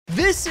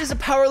This is a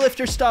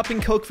powerlifter stopping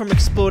Coke from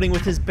exploding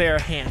with his bare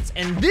hands.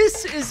 And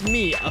this is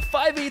me, a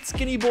 5'8"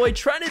 skinny boy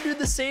trying to do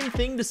the same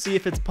thing to see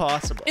if it's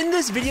possible. In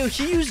this video,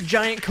 he used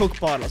giant Coke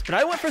bottles, but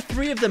I went for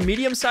 3 of the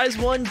medium-sized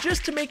one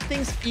just to make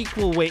things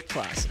equal weight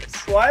classes.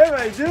 Why am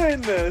I doing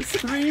this?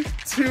 3,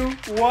 2,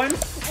 1.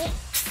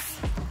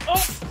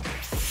 Oh,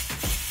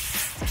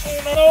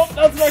 no,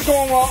 that's not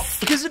going well.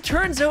 Because it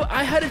turns out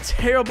I had a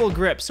terrible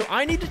grip, so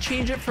I need to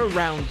change it for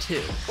round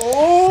 2.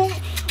 Oh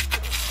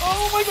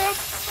my god.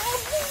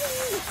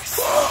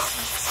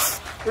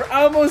 We're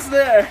almost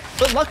there.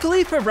 But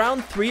luckily for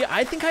round 3,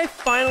 I think I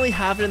finally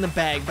have it in the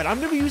bag, but I'm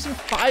going to be using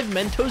 5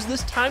 Mentos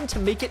this time to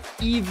make it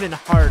even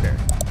harder.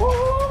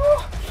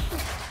 Oh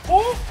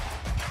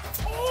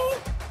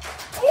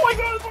my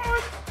god, it's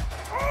hard.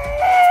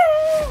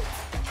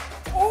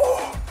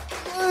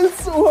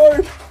 It's so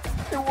hard.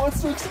 It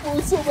wants to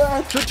explode so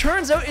bad. So it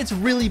turns out it's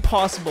really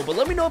possible, but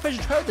let me know if I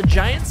should try out the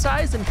giant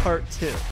size in part 2.